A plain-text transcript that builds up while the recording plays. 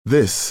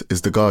This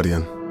is The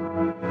Guardian.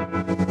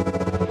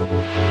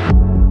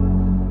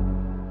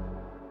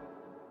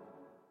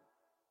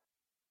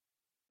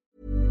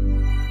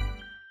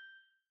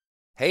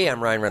 Hey, I'm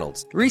Ryan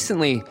Reynolds.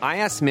 Recently, I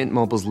asked Mint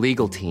Mobile's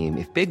legal team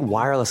if big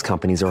wireless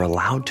companies are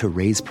allowed to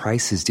raise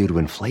prices due to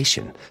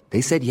inflation.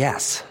 They said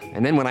yes.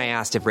 And then when I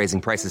asked if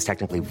raising prices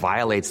technically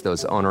violates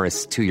those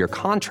onerous two-year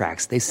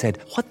contracts, they said,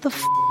 "What the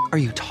f*** are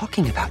you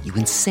talking about, you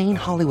insane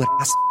Hollywood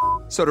ass?"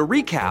 So to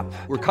recap,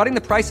 we're cutting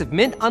the price of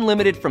Mint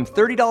Unlimited from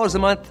 $30 a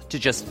month to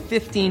just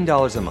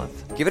 $15 a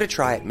month. Give it a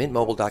try at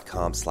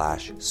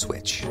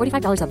mintmobile.com/switch.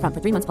 $45 up front for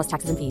 3 months plus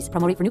taxes and fees.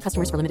 Promo rate for new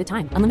customers for limited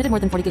time. Unlimited more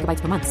than 40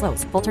 gigabytes per month.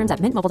 Slows full terms at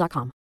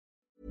mintmobile.com.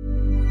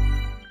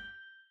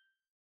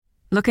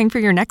 Looking for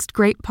your next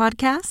great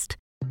podcast?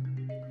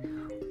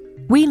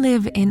 We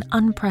live in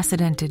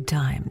unprecedented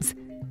times.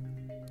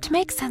 To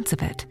make sense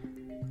of it,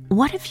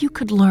 what if you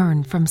could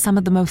learn from some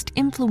of the most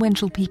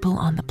influential people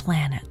on the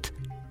planet?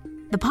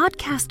 The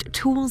podcast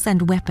Tools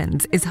and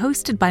Weapons is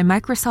hosted by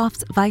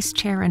Microsoft's Vice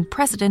Chair and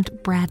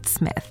President Brad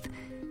Smith.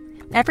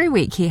 Every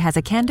week, he has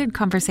a candid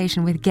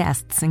conversation with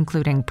guests,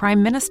 including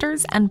prime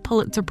ministers and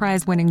Pulitzer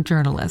Prize-winning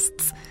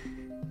journalists.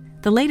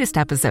 The latest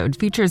episode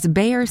features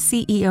Bayer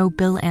CEO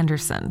Bill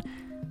Anderson.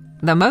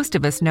 Though most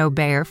of us know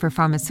Bayer for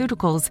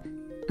pharmaceuticals,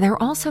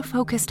 they're also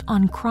focused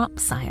on crop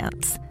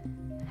science.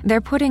 They're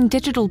putting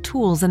digital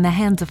tools in the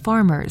hands of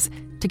farmers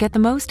to get the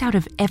most out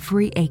of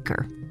every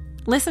acre.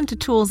 Listen to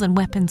Tools and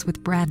Weapons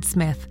with Brad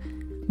Smith,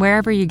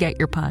 wherever you get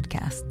your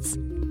podcasts.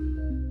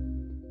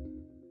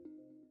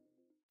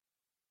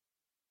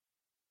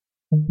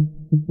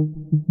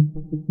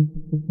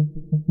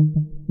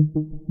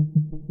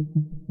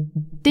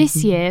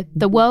 This year,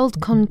 the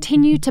world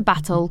continued to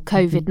battle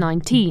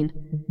COVID-19.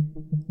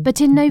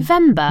 But in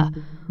November,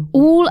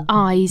 all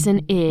eyes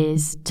and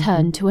ears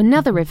turned to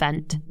another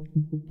event.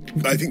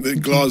 I think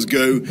that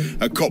Glasgow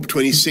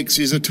COP26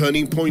 is a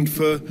turning point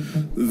for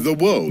the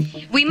world.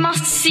 We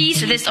must seize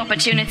this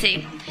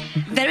opportunity.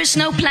 There is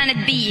no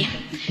planet B.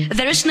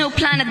 There is no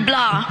planet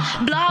blah.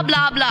 Blah,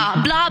 blah,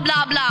 blah. Blah,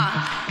 blah, blah.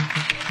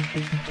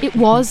 It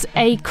was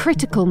a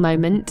critical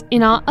moment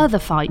in our other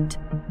fight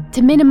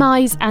to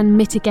minimise and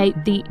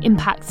mitigate the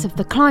impacts of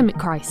the climate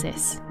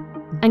crisis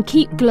and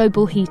keep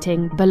global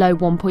heating below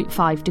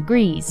 1.5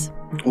 degrees.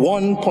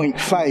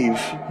 1.5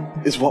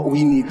 is what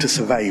we need to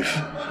survive.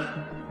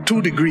 2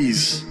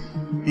 degrees,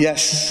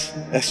 yes,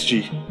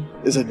 SG,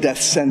 is a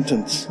death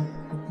sentence.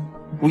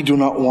 We do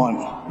not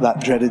want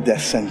that dreaded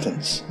death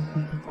sentence.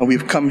 And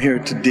we've come here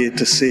today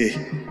to say,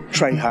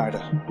 try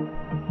harder.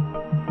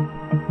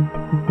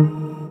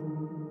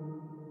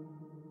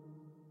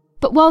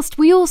 But whilst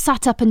we all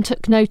sat up and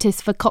took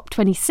notice for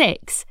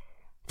COP26,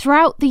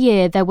 throughout the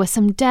year there were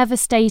some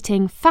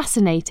devastating,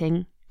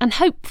 fascinating and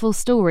hopeful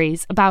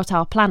stories about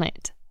our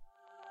planet.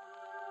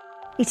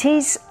 It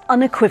is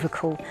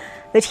unequivocal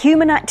that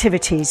human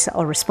activities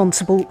are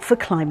responsible for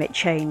climate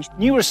change.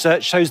 New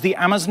research shows the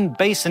Amazon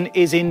basin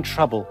is in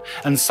trouble,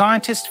 and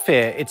scientists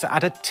fear it's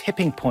at a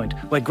tipping point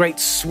where great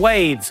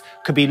swathes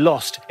could be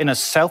lost in a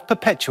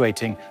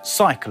self-perpetuating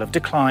cycle of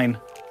decline.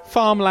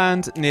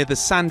 Farmland near the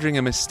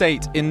Sandringham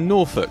estate in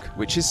Norfolk,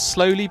 which is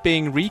slowly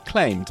being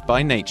reclaimed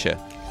by nature.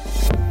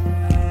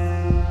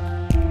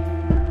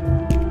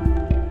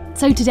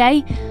 So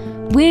today,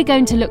 we're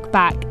going to look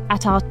back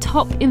at our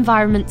top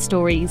environment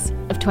stories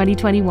of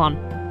 2021.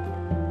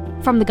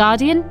 From The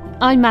Guardian,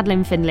 I'm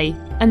Madeleine Finlay,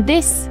 and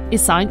this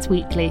is Science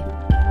Weekly.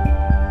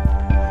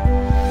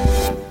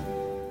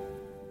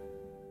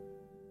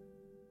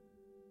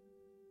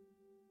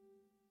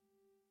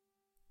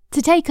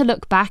 To take a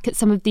look back at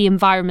some of the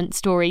environment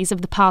stories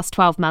of the past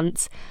 12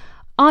 months,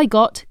 I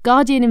got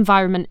Guardian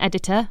Environment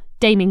Editor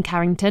Damien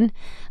Carrington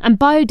and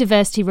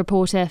biodiversity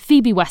reporter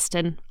Phoebe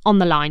Weston on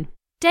the line.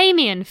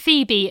 Damien,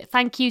 Phoebe,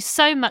 thank you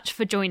so much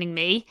for joining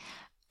me.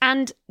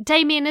 And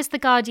Damien, as the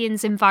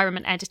Guardian's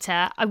environment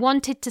editor, I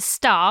wanted to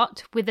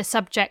start with a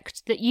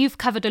subject that you've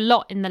covered a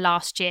lot in the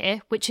last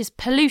year, which is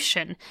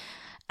pollution.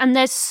 And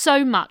there's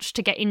so much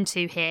to get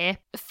into here.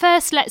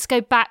 First, let's go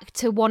back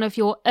to one of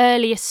your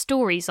earliest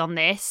stories on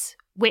this,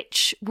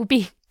 which will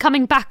be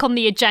coming back on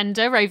the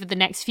agenda over the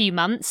next few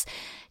months.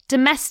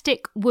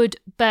 Domestic wood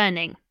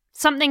burning,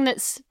 something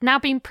that's now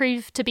been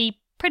proved to be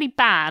pretty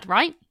bad,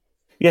 right?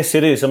 Yes,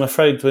 it is. I'm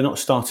afraid we're not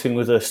starting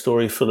with a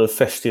story full of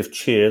festive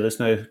cheer. There's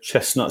no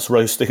chestnuts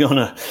roasting on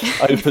an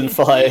open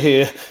fire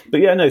here. But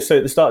yeah, no, so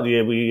at the start of the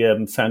year, we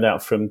found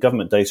out from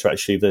government data,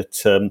 actually,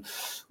 that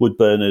wood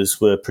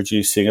burners were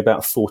producing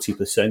about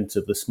 40%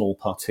 of the small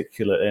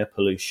particulate air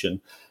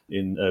pollution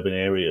in urban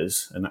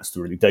areas, and that's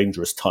the really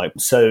dangerous type.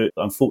 So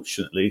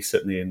unfortunately,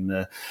 certainly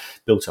in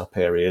built-up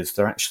areas,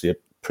 they're actually a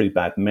pretty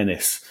bad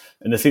menace.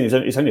 And the thing is,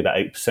 it's only about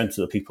 8% of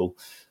the people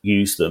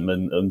use them,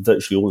 and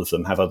virtually all of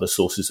them have other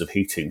sources of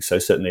heating. So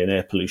certainly in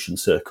air pollution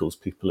circles,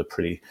 people are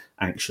pretty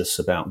anxious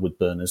about wood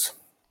burners.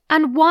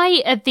 And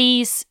why are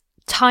these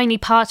tiny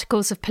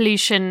particles of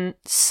pollution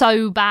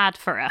so bad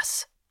for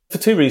us? For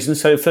two reasons.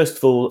 So first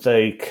of all,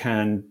 they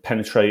can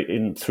penetrate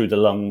in through the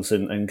lungs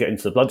and get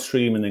into the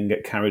bloodstream and then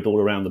get carried all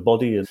around the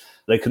body. And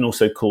they can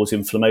also cause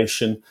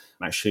inflammation.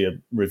 Actually, a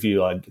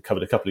review I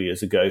covered a couple of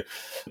years ago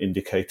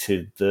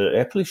indicated that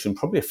air pollution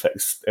probably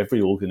affects every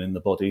organ in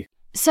the body.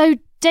 So,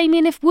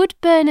 Damien, if wood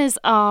burners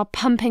are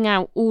pumping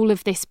out all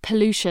of this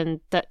pollution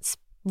that's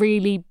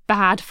really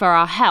bad for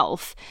our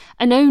health,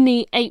 and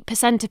only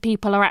 8% of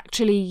people are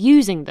actually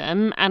using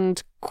them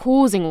and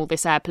causing all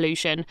this air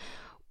pollution,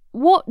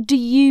 what do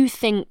you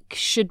think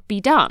should be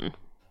done?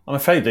 I'm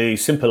afraid the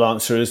simple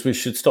answer is we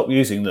should stop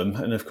using them.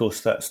 And of course,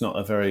 that's not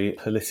a very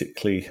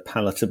politically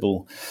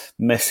palatable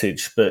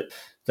message, but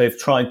they've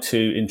tried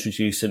to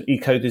introduce an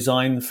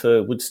eco-design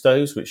for wood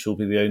stoves, which will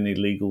be the only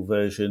legal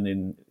version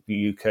in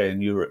the UK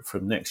and Europe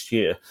from next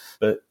year.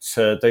 But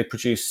they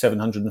produce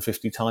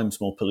 750 times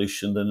more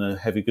pollution than a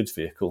heavy goods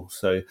vehicle.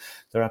 So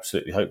they're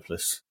absolutely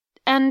hopeless.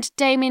 And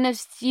Damien,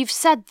 as you've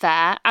said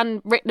there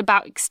and written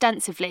about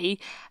extensively,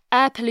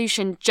 air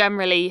pollution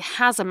generally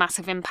has a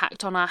massive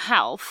impact on our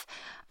health.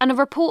 And a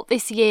report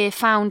this year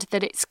found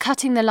that it's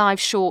cutting the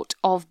lives short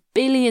of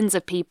billions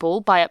of people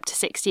by up to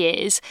 6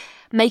 years,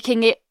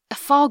 making it a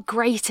far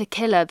greater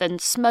killer than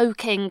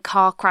smoking,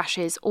 car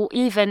crashes, or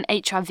even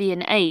HIV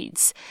and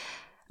AIDS.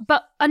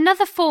 But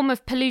another form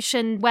of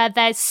pollution where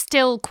there's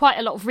still quite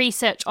a lot of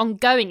research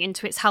ongoing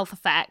into its health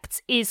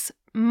effects is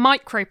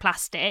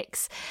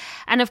microplastics.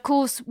 And of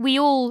course, we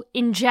all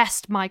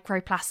ingest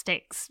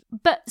microplastics.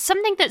 But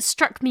something that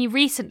struck me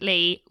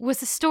recently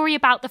was a story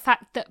about the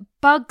fact that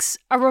bugs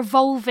are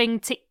evolving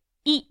to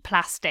eat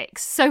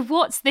plastics. So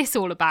what's this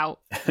all about?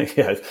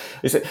 Yeah,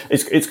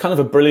 it's kind of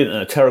a brilliant and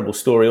a terrible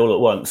story all at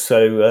once.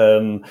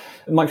 So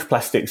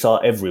microplastics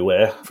are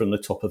everywhere, from the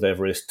top of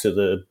Everest to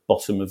the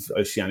bottom of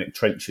oceanic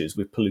trenches.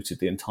 We've polluted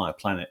the entire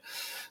planet.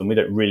 And we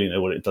don't really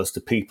know what it does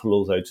to people,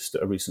 although just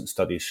a recent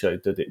study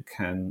showed that it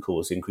can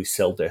cause increased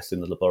cell death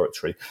in the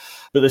laboratory.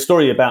 But the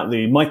story about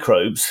the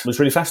microbes was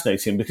really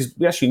fascinating because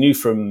we actually knew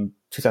from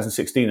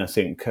 2016, I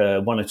think,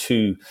 one or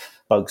two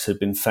bugs had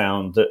been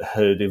found that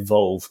had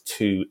evolved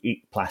to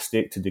eat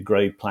plastic, to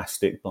degrade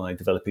plastic by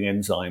developing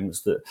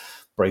enzymes that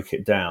break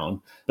it down.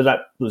 But that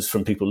was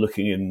from people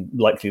looking in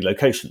likely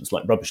locations,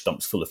 like rubbish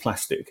dumps full of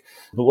plastic.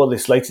 But what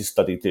this latest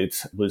study did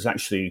was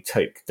actually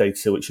take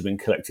data which had been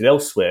collected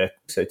elsewhere,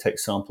 so take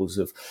samples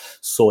of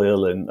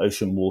soil and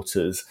ocean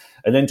waters,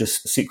 and then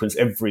just sequence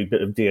every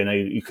bit of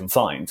DNA that you can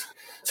find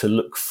to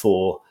look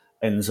for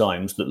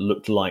enzymes that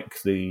looked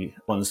like the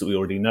ones that we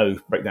already know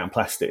break down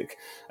plastic.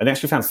 And they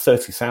actually found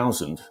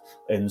 30,000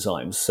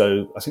 enzymes.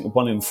 So I think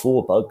 1 in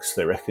 4 bugs,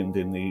 they reckoned,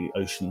 in the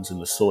oceans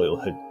and the soil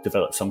had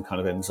developed some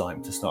kind of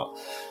enzyme to start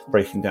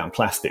breaking down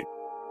plastic.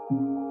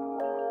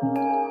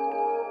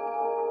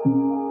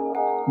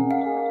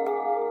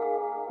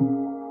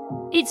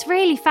 It's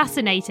really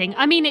fascinating.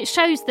 I mean, it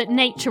shows that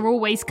nature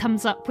always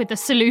comes up with a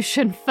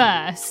solution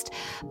first.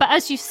 But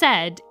as you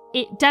said,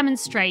 it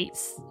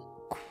demonstrates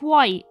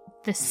quite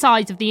the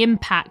size of the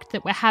impact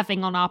that we're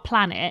having on our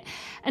planet.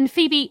 And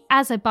Phoebe,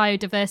 as a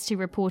biodiversity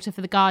reporter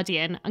for The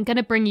Guardian, I'm going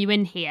to bring you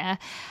in here.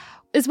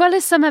 As well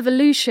as some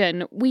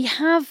evolution, we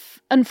have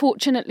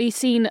unfortunately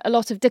seen a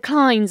lot of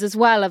declines as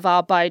well of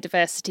our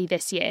biodiversity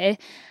this year.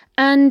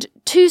 And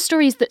 2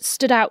 stories that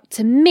stood out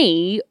to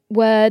me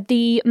were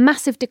the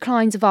massive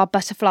declines of our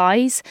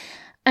butterflies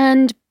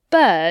and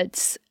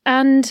birds.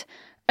 And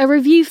a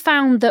review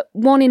found that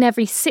 1 in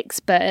every 6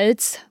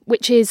 birds,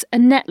 which is a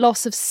net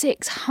loss of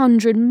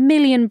 600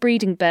 million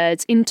breeding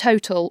birds in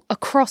total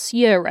across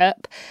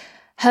Europe,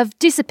 have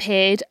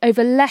disappeared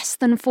over less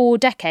than 4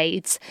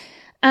 decades.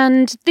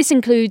 And this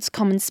includes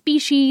common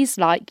species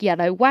like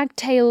yellow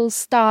wagtails,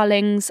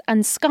 starlings,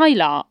 and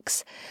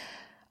skylarks.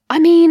 I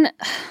mean,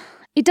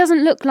 it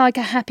doesn't look like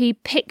a happy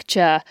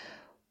picture.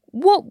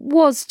 What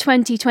was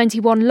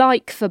 2021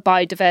 like for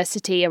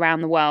biodiversity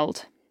around the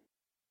world?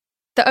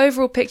 The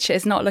overall picture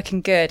is not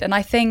looking good. And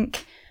I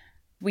think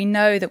we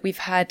know that we've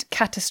had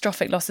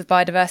catastrophic loss of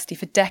biodiversity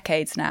for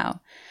decades now.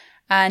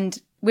 And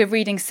we're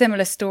reading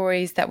similar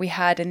stories that we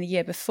had in the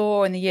year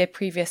before and the year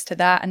previous to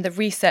that. And the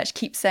research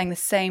keeps saying the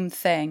same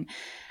thing.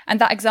 And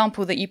that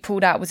example that you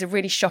pulled out was a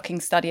really shocking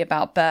study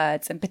about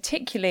birds, and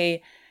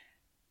particularly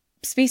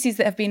species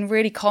that have been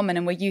really common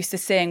and we're used to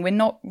seeing. We're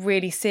not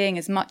really seeing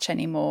as much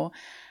anymore.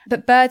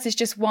 But birds is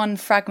just one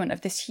fragment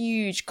of this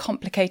huge,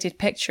 complicated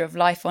picture of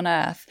life on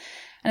Earth.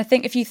 And I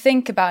think if you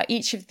think about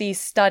each of these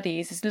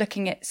studies as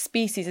looking at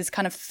species as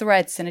kind of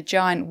threads in a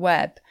giant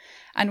web,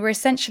 and we're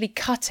essentially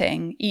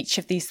cutting each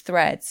of these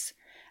threads.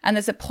 And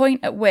there's a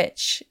point at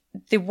which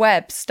the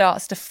web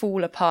starts to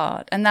fall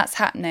apart, and that's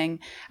happening.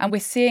 And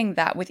we're seeing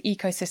that with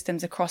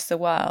ecosystems across the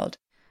world.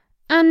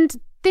 And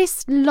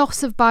this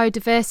loss of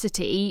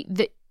biodiversity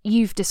that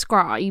you've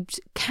described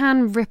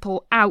can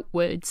ripple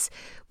outwards,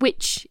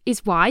 which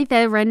is why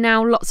there are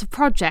now lots of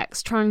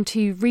projects trying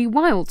to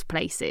rewild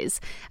places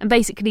and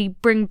basically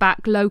bring back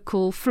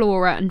local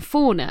flora and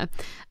fauna.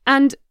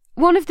 And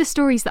one of the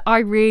stories that I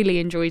really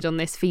enjoyed on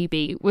this,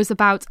 Phoebe, was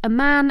about a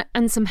man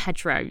and some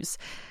hedgerows.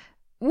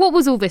 What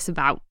was all this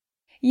about?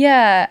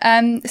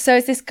 Yeah, so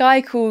it's this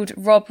guy called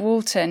Rob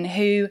Walton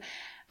who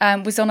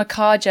was on a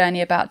car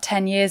journey about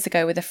 10 years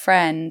ago with a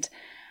friend,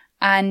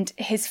 and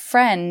his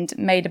friend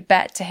made a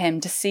bet to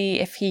him to see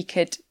if he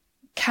could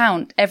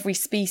count every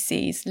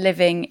species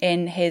living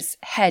in his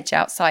hedge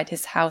outside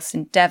his house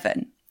in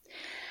Devon.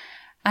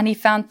 And he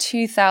found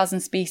 2,000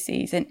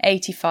 species in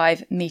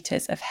 85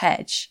 metres of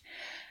hedge.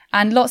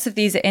 And lots of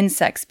these are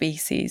insect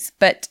species,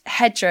 but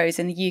hedgerows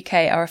in the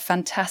UK are a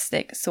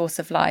fantastic source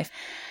of life.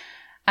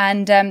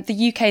 And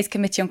the UK's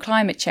Committee on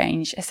Climate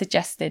Change has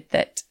suggested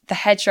that the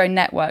hedgerow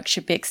network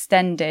should be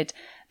extended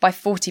by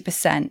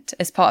 40%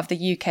 as part of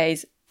the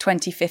UK's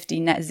 2050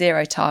 net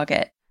zero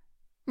target.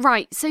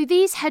 Right, so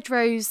these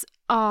hedgerows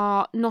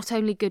are not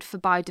only good for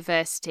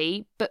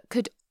biodiversity, but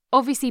could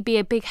obviously be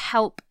a big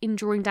help in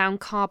drawing down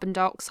carbon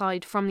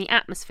dioxide from the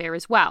atmosphere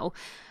as well.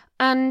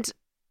 And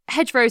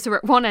hedgerows are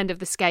at one end of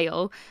the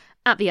scale.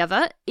 At the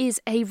other is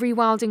a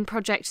rewilding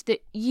project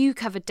that you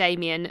covered,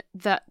 Damien,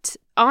 that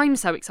I'm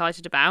so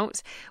excited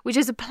about, which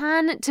is a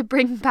plan to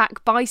bring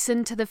back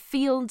bison to the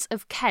fields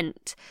of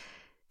Kent.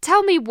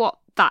 Tell me what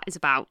that is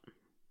about.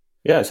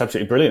 Yeah, it's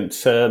absolutely brilliant.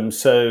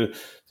 So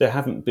there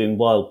haven't been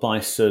wild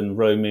bison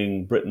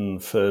roaming Britain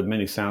for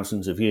many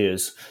thousands of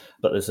years,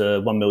 but there's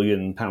a £1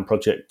 million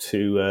project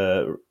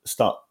to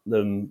start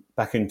them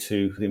back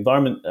into the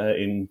environment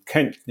in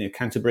Kent, near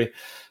Canterbury.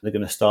 They're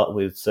going to start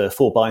with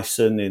 4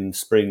 bison in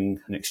spring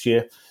next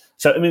year.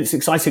 So, I mean, it's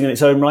exciting in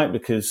its own right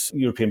because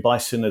European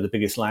bison are the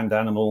biggest land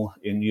animal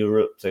in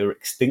Europe. They were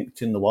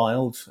extinct in the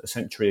wild a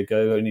century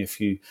ago. Only a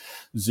few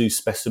zoo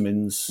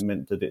specimens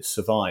meant that it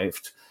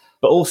survived.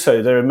 But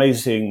also they're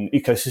amazing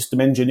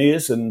ecosystem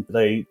engineers, and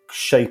they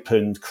shape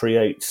and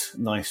create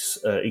nice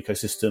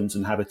ecosystems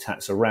and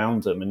habitats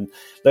around them. And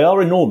they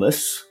are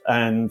enormous,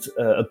 and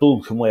a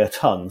bull can weigh a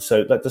ton.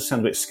 So that does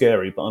sound a bit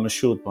scary, but I'm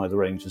assured by the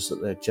rangers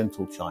that they're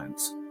gentle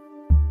giants.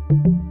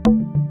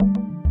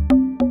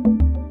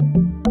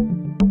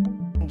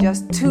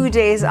 Just 2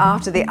 days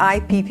after the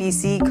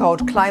IPCC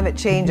called climate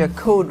change a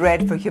code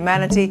red for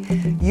humanity,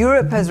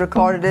 Europe has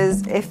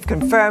recorded, if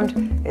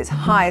confirmed, its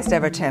highest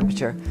ever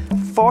temperature.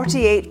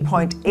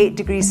 48.8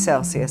 degrees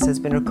Celsius has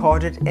been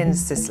recorded in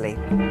Sicily.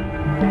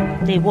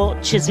 They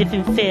watch as if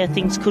in fear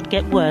things could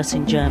get worse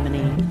in Germany.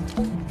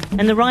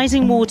 And the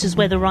rising waters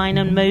where the Rhine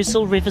and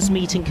Mosel rivers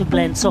meet in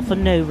Koblenz offer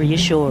no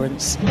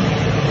reassurance.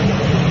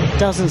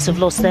 Dozens have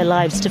lost their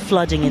lives to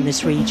flooding in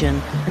this region,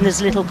 and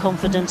there's little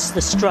confidence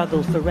the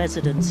struggle for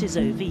residents is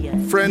over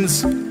yet.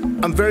 Friends,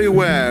 I'm very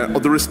aware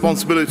of the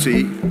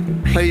responsibility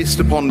placed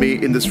upon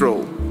me in this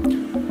role,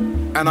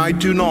 and I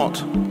do not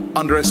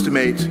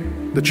underestimate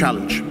the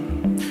challenge.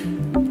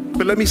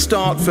 But let me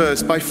start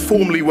first by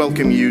formally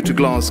welcoming you to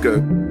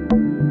Glasgow.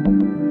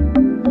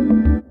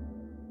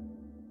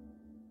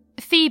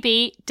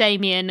 Phoebe,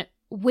 Damien,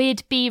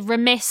 we'd be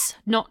remiss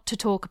not to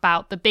talk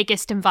about the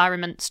biggest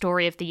environment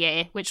story of the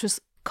year, which was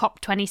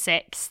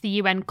COP26, the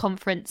UN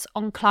conference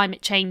on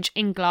climate change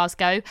in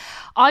Glasgow.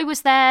 I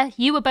was there,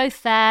 you were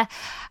both there,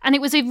 and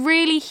it was a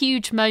really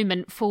huge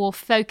moment for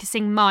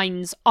focusing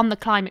minds on the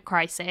climate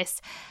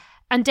crisis.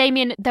 And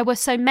Damien, there were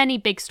so many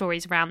big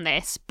stories around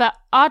this, but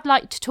I'd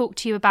like to talk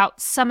to you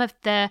about some of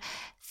the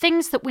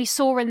things that we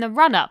saw in the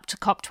run-up to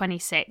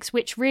COP26,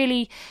 which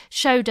really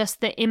showed us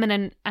the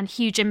imminent and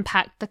huge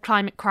impact the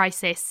climate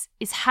crisis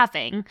is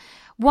having.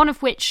 One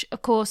of which,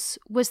 of course,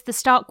 was the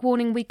stark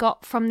warning we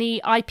got from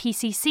the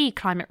IPCC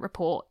climate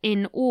report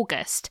in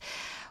August.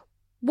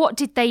 What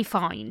did they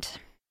find?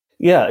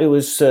 Yeah, it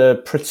was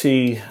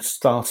pretty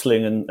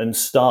startling and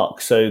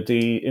stark. So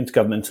the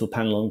Intergovernmental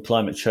Panel on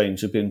Climate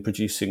Change have been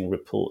producing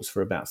reports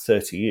for about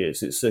 30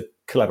 years. It's a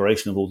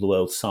collaboration of all the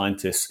world's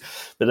scientists.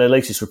 But their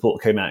latest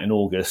report came out in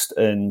August,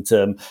 and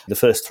the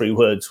first 3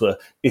 words were,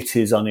 "It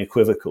is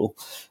unequivocal."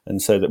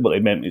 And so that what they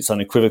meant, it's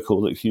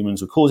unequivocal that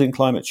humans were causing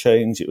climate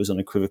change. It was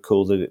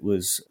unequivocal that it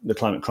was the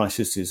climate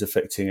crisis is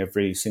affecting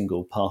every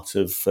single part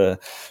of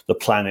the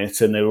planet.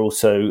 And they were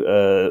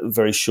also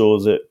very sure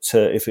that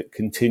if it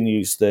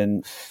continues,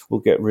 then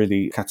we'll get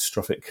really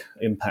catastrophic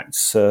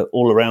impacts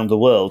all around the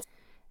world.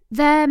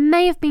 There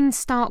may have been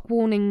stark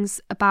warnings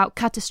about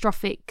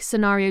catastrophic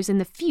scenarios in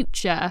the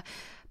future,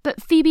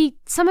 but Phoebe,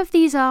 some of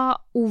these are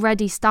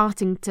already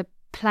starting to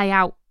play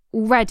out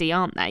already,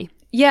 aren't they?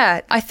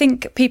 Yeah, I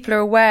think people are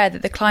aware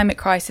that the climate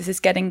crisis is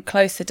getting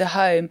closer to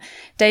home.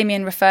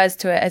 Damien refers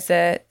to it as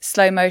a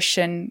slow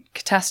motion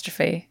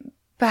catastrophe.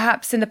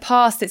 Perhaps in the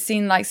past it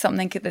seemed like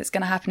something that's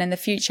going to happen in the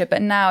future,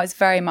 but now it's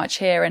very much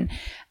here.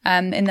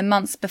 And in the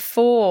months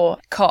before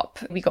COP,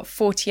 we got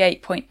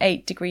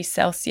 48.8 degrees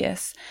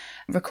Celsius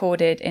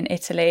recorded in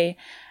Italy,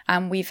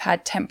 and we've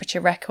had temperature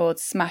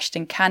records smashed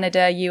in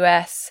Canada,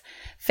 US,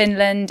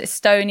 Finland,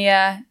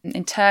 Estonia,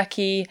 in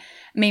Turkey.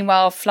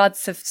 Meanwhile,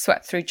 floods have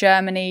swept through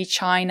Germany,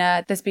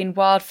 China. There's been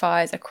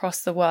wildfires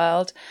across the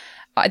world.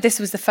 This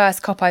was the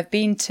first COP I've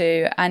been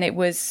to, and it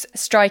was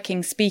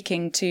striking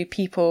speaking to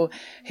people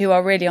who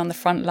are really on the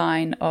front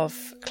line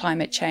of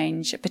climate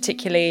change,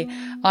 particularly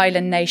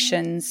island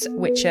nations,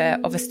 which are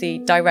obviously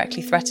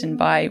directly threatened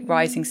by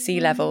rising sea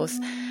levels.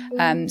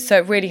 So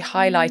it really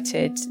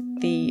highlighted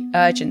the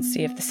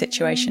urgency of the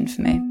situation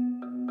for me.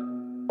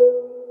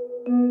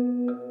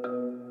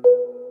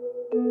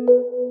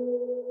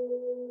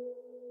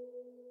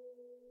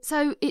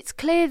 So it's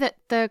clear that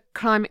the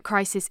climate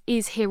crisis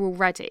is here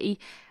already,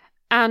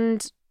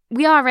 and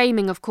we are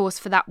aiming, of course,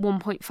 for that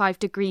 1.5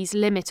 degrees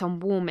limit on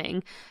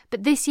warming.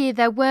 But this year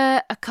there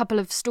were a couple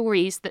of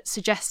stories that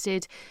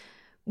suggested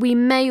we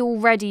may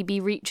already be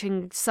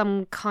reaching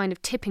some kind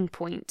of tipping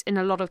point in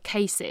a lot of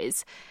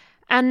cases.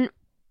 And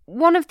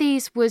one of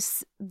these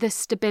was the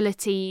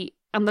stability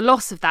and the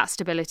loss of that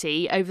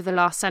stability over the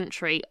last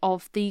century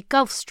of the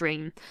Gulf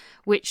Stream,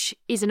 which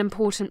is an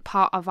important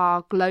part of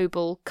our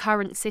global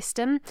current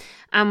system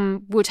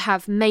and would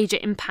have major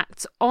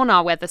impacts on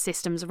our weather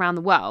systems around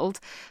the world.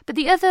 But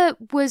the other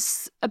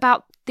was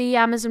about the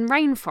Amazon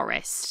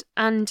rainforest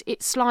and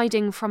it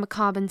sliding from a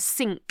carbon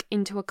sink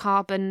into a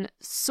carbon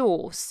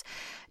source.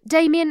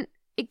 Damien,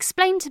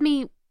 explain to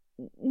me,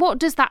 what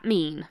does that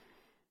mean?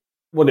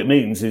 What it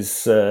means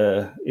is,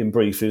 in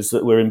brief, is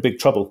that we're in big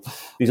trouble.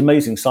 These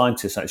amazing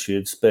scientists actually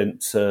had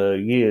spent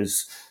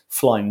years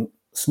flying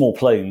small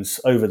planes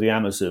over the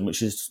Amazon,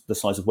 which is the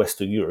size of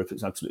Western Europe.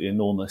 It's absolutely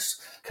enormous,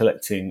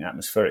 collecting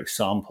atmospheric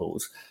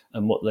samples.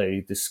 And what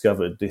they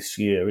discovered this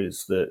year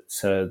is that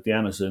the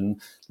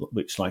Amazon,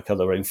 which like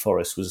other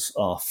rainforests was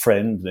our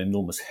friend, an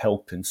enormous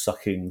help in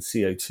sucking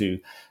CO2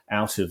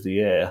 out of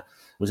the air,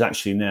 was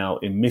actually now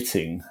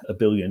emitting 1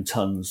 billion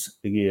tonnes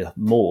a year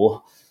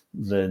more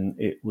than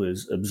it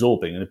was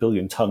absorbing. And 1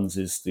 billion tonnes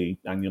is the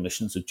annual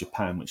emissions of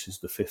Japan, which is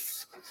the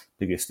 5th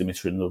biggest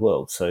emitter in the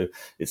world. So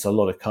it's a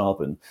lot of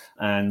carbon.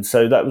 And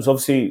so that was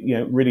obviously,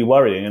 really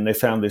worrying. And they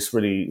found this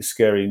really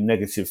scary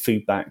negative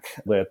feedback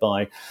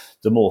whereby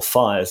the more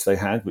fires they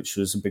had, which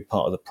was a big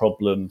part of the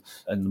problem,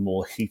 and the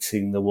more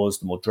heating there was,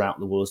 the more drought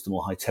there was, the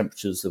more high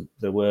temperatures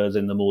there were,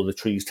 then the more the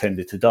trees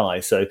tended to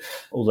die. So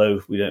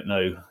although we don't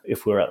know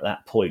if we're at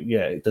that point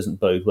yet, it doesn't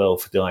bode well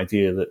for the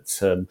idea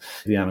that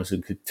the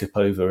Amazon could tip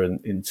over and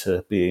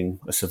into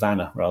being a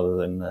savanna rather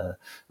than a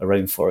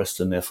rainforest,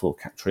 and therefore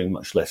capturing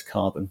much less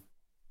carbon.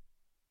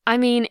 I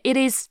mean, it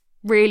is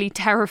really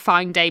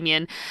terrifying,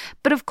 Damien.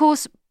 But of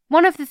course,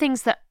 one of the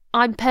things that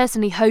I'm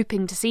personally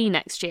hoping to see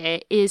next year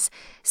is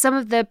some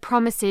of the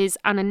promises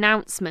and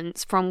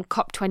announcements from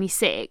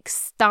COP26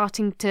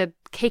 starting to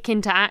kick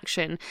into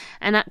action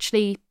and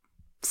actually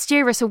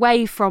steer us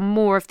away from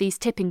more of these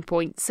tipping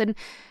points. And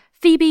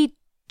Phoebe,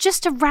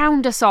 just to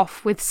round us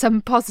off with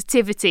some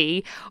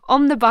positivity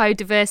on the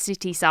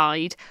biodiversity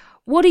side,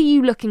 what are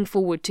you looking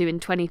forward to in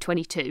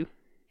 2022?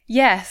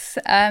 Yes,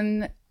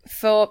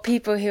 for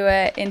people who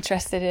are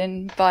interested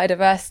in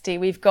biodiversity,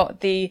 we've got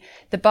the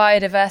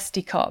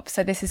Biodiversity COP.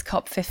 So this is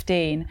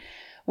COP15,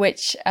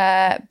 which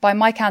by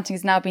my counting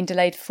has now been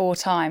delayed 4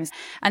 times.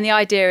 And the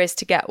idea is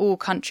to get all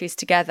countries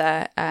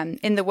together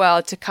in the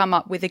world to come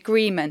up with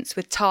agreements,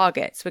 with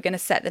targets. We're going to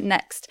set the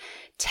next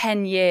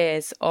 10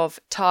 years of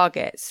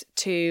targets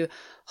to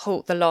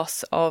halt the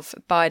loss of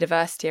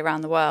biodiversity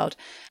around the world.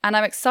 And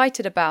I'm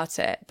excited about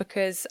it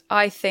because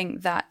I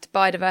think that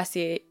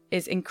biodiversity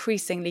is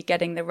increasingly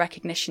getting the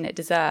recognition it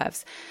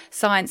deserves.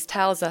 Science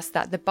tells us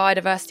that the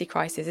biodiversity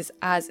crisis is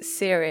as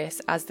serious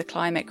as the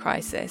climate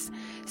crisis.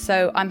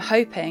 So I'm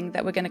hoping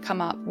that we're going to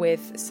come up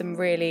with some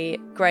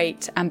really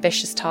great,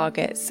 ambitious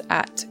targets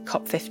at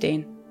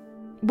COP15.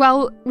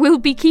 Well, we'll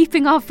be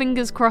keeping our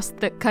fingers crossed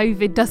that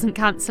COVID doesn't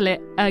cancel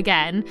it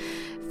again.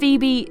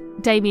 Phoebe,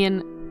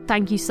 Damien,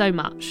 thank you so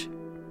much.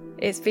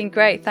 It's been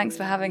great. Thanks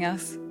for having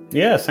us.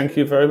 Yeah, thank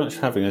you very much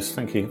for having us.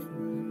 Thank you.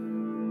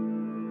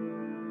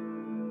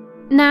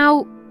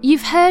 Now,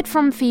 you've heard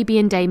from Phoebe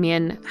and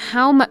Damien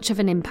how much of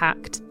an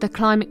impact the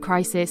climate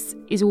crisis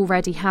is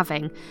already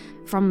having,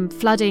 from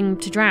flooding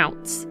to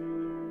droughts.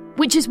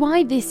 Which is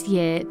why this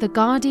year, The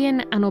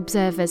Guardian and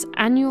Observer's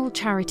annual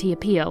charity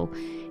appeal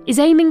is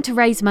aiming to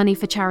raise money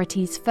for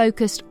charities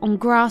focused on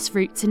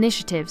grassroots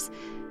initiatives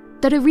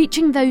that are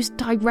reaching those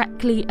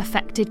directly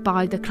affected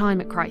by the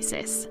climate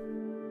crisis.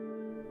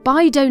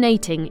 By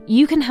donating,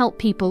 you can help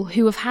people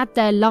who have had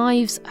their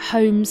lives,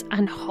 homes,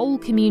 and whole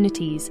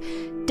communities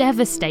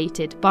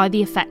devastated by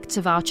the effects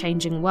of our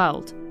changing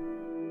world.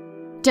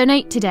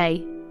 Donate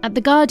today at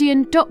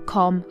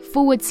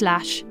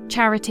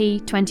theguardian.com/charity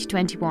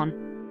 2021.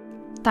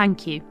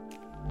 Thank you.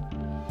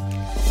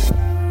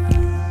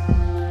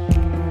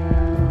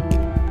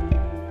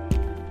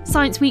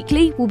 Science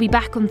Weekly will be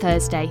back on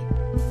Thursday.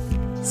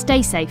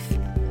 Stay safe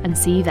and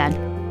see you then.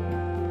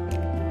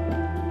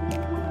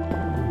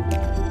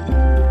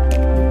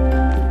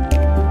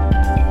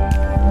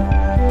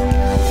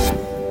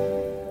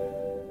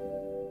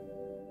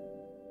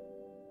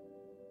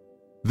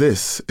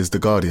 This is The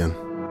Guardian.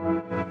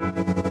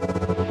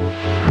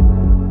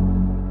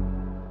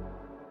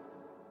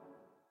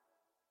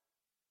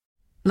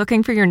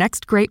 Looking for your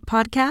next great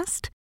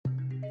podcast?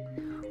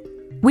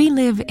 We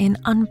live in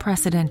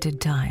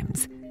unprecedented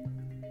times.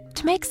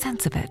 To make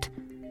sense of it,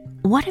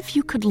 what if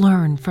you could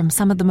learn from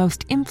some of the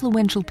most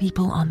influential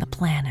people on the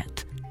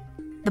planet?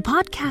 The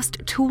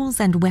podcast Tools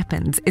and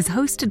Weapons is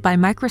hosted by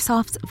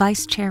Microsoft's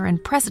Vice Chair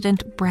and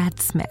President Brad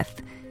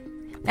Smith.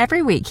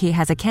 Every week, he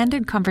has a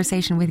candid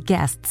conversation with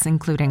guests,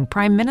 including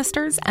prime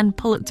ministers and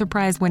Pulitzer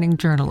Prize-winning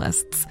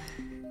journalists.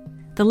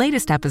 The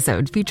latest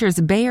episode features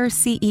Bayer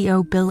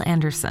CEO Bill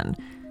Anderson.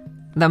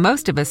 Though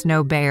most of us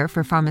know Bayer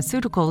for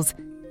pharmaceuticals,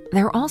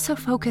 they're also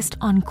focused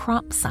on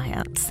crop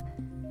science.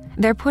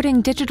 They're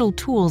putting digital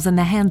tools in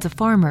the hands of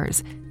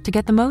farmers to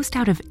get the most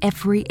out of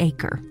every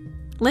acre.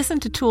 Listen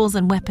to Tools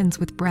and Weapons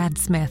with Brad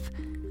Smith,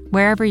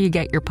 wherever you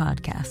get your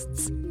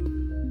podcasts.